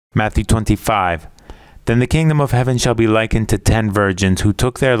Matthew 25. Then the kingdom of heaven shall be likened to 10 virgins who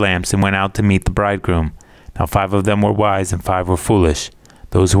took their lamps and went out to meet the bridegroom. Now 5 of them were wise and 5 were foolish.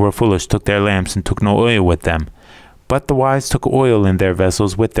 Those who were foolish took their lamps and took no oil with them. But the wise took oil in their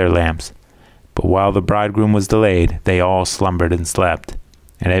vessels with their lamps. But while the bridegroom was delayed, they all slumbered and slept.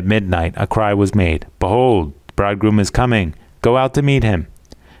 And at midnight a cry was made, Behold, the bridegroom is coming. Go out to meet him.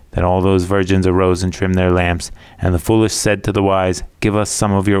 Then all those virgins arose and trimmed their lamps. And the foolish said to the wise, Give us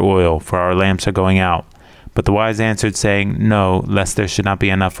some of your oil, for our lamps are going out. But the wise answered, saying, No, lest there should not be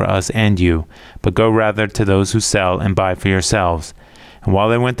enough for us and you. But go rather to those who sell, and buy for yourselves. And while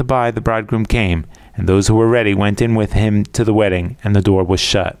they went to buy, the bridegroom came. And those who were ready went in with him to the wedding, and the door was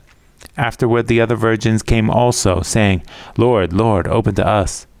shut. Afterward the other virgins came also, saying, Lord, Lord, open to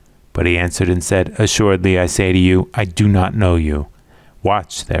us. But he answered and said, Assuredly I say to you, I do not know you.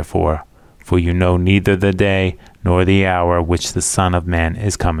 Watch, therefore, for you know neither the day nor the hour which the Son of Man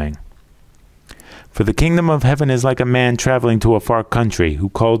is coming. For the kingdom of heaven is like a man traveling to a far country, who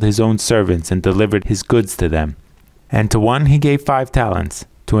called his own servants and delivered his goods to them. And to one he gave 5 talents,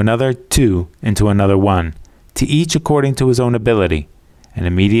 to another 2, and to another 1, to each according to his own ability. And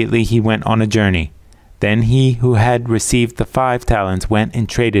immediately he went on a journey. Then he who had received the 5 talents went and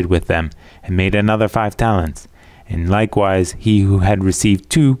traded with them, and made another 5 talents. And likewise he who had received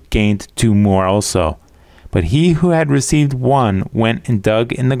 2 gained 2 more also. But he who had received 1 went and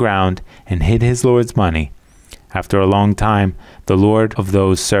dug in the ground, and hid his Lord's money. After a long time the Lord of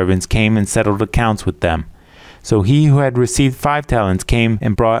those servants came and settled accounts with them. So he who had received 5 talents came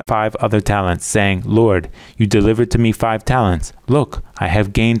and brought 5 other talents, saying, Lord, you delivered to me 5 talents. Look, I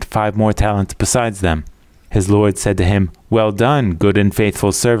have gained 5 more talents besides them. His Lord said to him, Well done, good and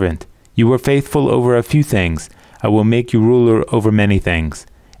faithful servant. You were faithful over a few things. I will make you ruler over many things.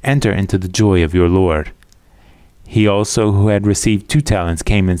 Enter into the joy of your Lord. He also who had received 2 talents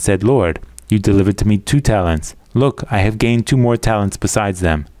came and said, Lord, you delivered to me 2 talents. Look, I have gained 2 more talents besides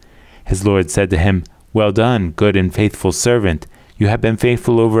them. His Lord said to him, Well done, good and faithful servant. You have been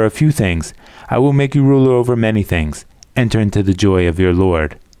faithful over a few things. I will make you ruler over many things. Enter into the joy of your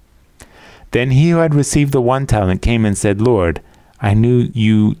Lord. Then he who had received the 1 talent came and said, Lord, I knew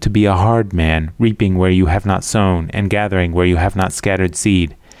you to be a hard man, reaping where you have not sown, and gathering where you have not scattered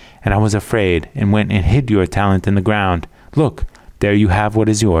seed. And I was afraid, and went and hid your talent in the ground. Look, there you have what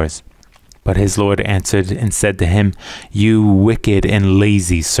is yours. But his Lord answered and said to him, You wicked and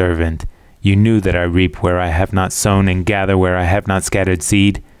lazy servant. You knew that I reap where I have not sown, and gather where I have not scattered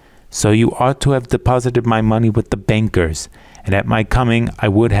seed. So you ought to have deposited my money with the bankers, and at my coming I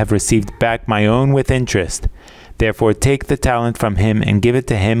would have received back my own with interest. Therefore take the talent from him, and give it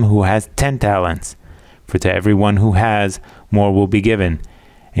to him who has 10 talents. For to everyone who has, more will be given,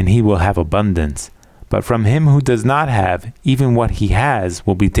 and he will have abundance. But from him who does not have, even what he has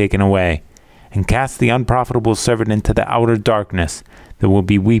will be taken away. And cast the unprofitable servant into the outer darkness. There will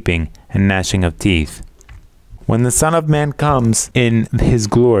be weeping and gnashing of teeth. When the Son of Man comes in his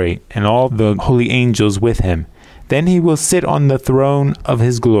glory, and all the holy angels with him, then he will sit on the throne of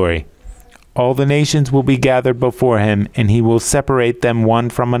his glory. All the nations will be gathered before him, and he will separate them one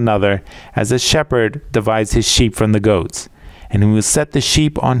from another, as a shepherd divides his sheep from the goats. And he will set the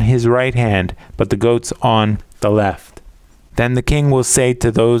sheep on his right hand, but the goats on the left. Then the king will say to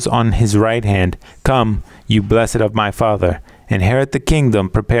those on his right hand, Come, you blessed of my Father, inherit the kingdom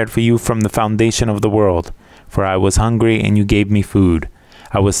prepared for you from the foundation of the world. For I was hungry, and you gave me food.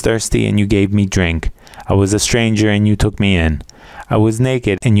 I was thirsty, and you gave me drink. I was a stranger, and you took me in. I was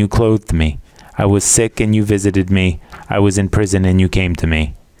naked, and you clothed me. I was sick, and you visited me. I was in prison, and you came to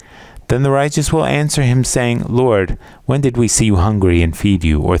me. Then the righteous will answer him, saying, Lord, when did we see you hungry and feed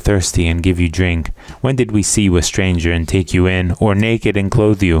you, or thirsty and give you drink? When did we see you a stranger and take you in, or naked and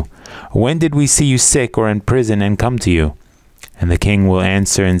clothe you? Or when did we see you sick or in prison and come to you? And the king will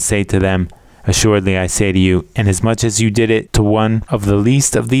answer and say to them, Assuredly I say to you, inasmuch as you did it to one of the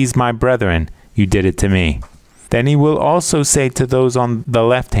least of these my brethren, you did it to me. Then he will also say to those on the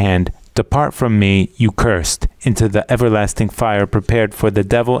left hand, Depart from me, you cursed, into the everlasting fire prepared for the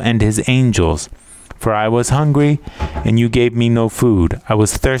devil and his angels. For I was hungry, and you gave me no food. I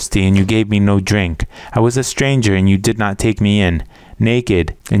was thirsty, and you gave me no drink. I was a stranger, and you did not take me in.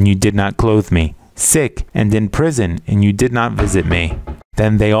 Naked, and you did not clothe me. Sick, and in prison, and you did not visit me.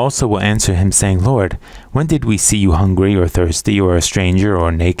 Then they also will answer him, saying, Lord, when did we see you hungry, or thirsty, or a stranger, or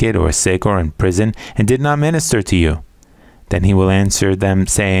naked, or sick, or in prison, and did not minister to you? Then he will answer them,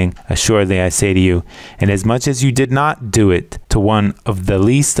 saying, Assuredly I say to you, inasmuch as you did not do it to one of the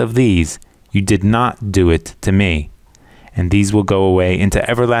least of these, you did not do it to me. And these will go away into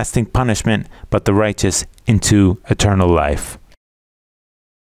everlasting punishment, but the righteous into eternal life.